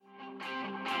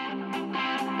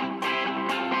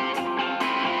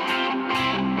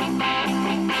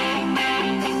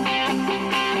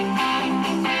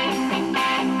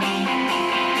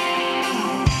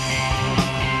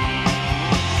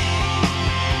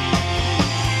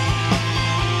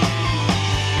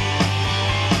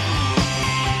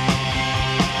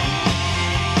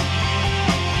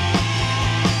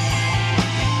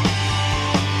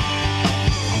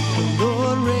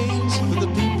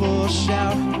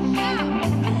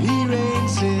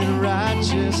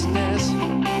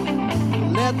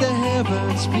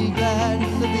heavens be glad,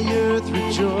 let the earth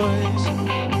rejoice.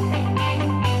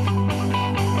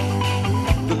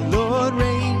 The Lord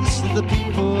reigns, let the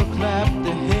people clap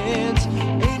their hands.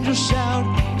 Angels shout,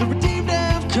 the redeemed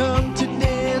have come to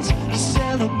dance, to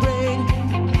celebrate,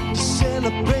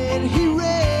 he reigns.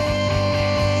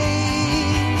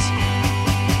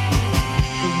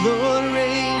 The Lord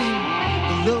reigns,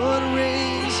 the Lord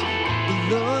reigns, the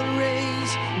Lord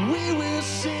reigns, we will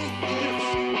sing.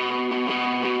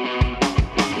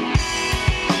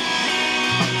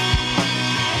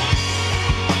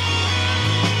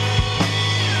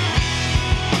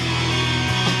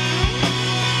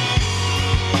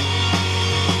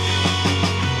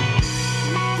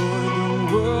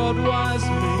 Was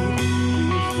made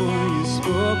before you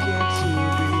spoke into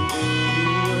being. You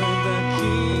were the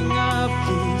King of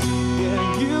Kings. Yeah,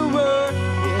 you were.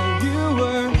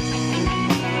 And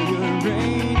now you're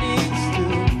reigning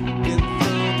still,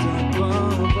 enthroned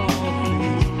above all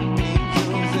things.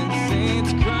 Angels and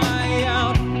saints cry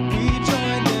out. We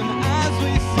join them as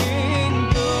we sing.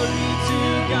 Glory to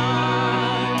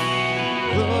God.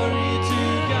 Glory to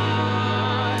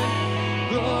God.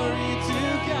 Glory to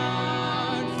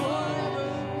God.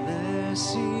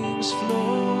 Blessings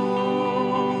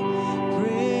flow,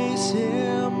 praise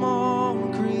Him, all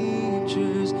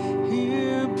creatures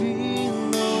here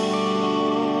below.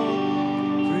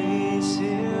 Praise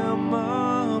Him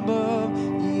above,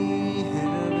 ye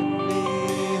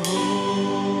heavenly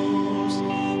hosts.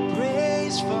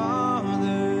 Praise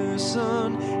Father, Son,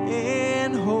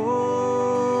 and Holy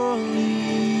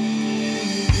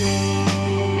Ghost.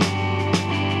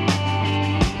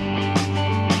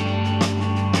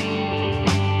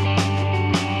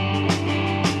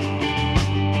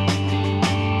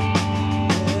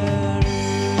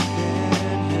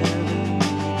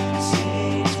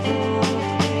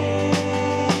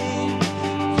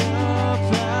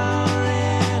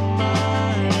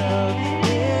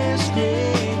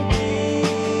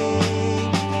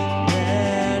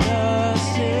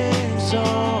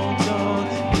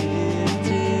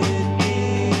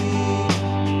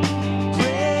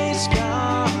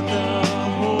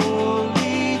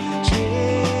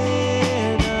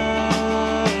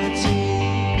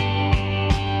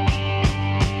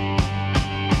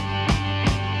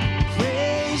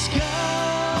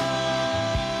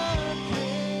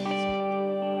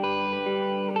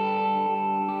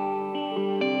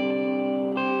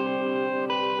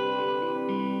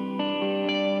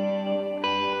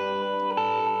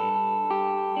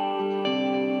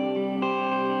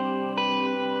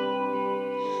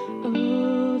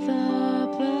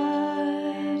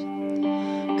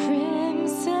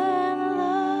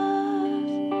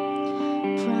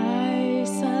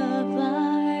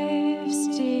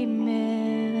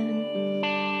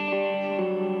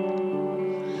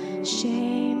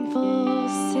 Shameful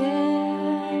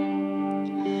sin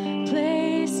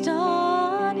placed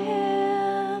on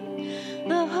Him,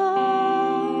 the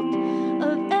hope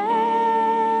of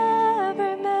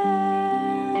every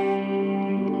man.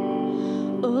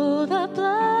 Oh, the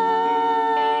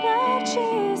blood of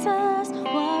Jesus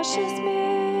washes me.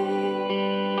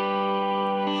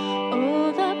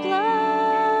 Oh, the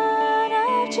blood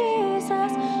of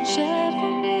Jesus shed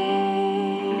for me.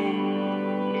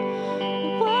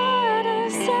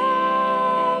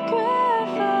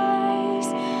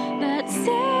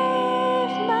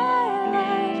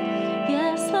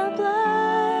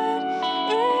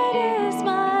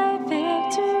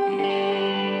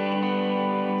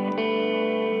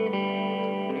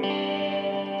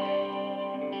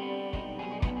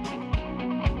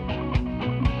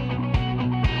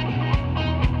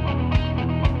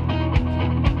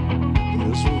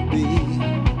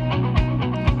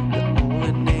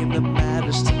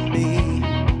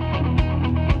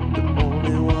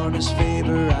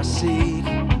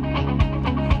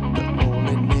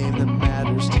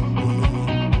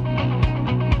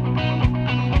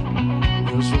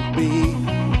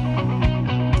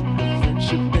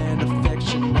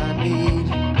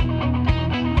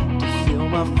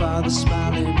 Father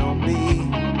smiling on me,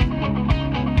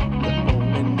 the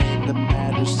only name that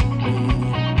matters to me.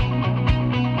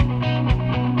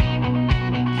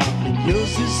 And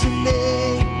yours is a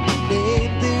name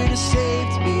there to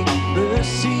save me.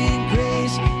 Mercy and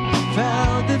grace, the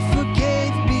power that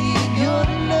forgave me. Your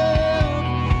love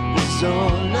is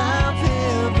all I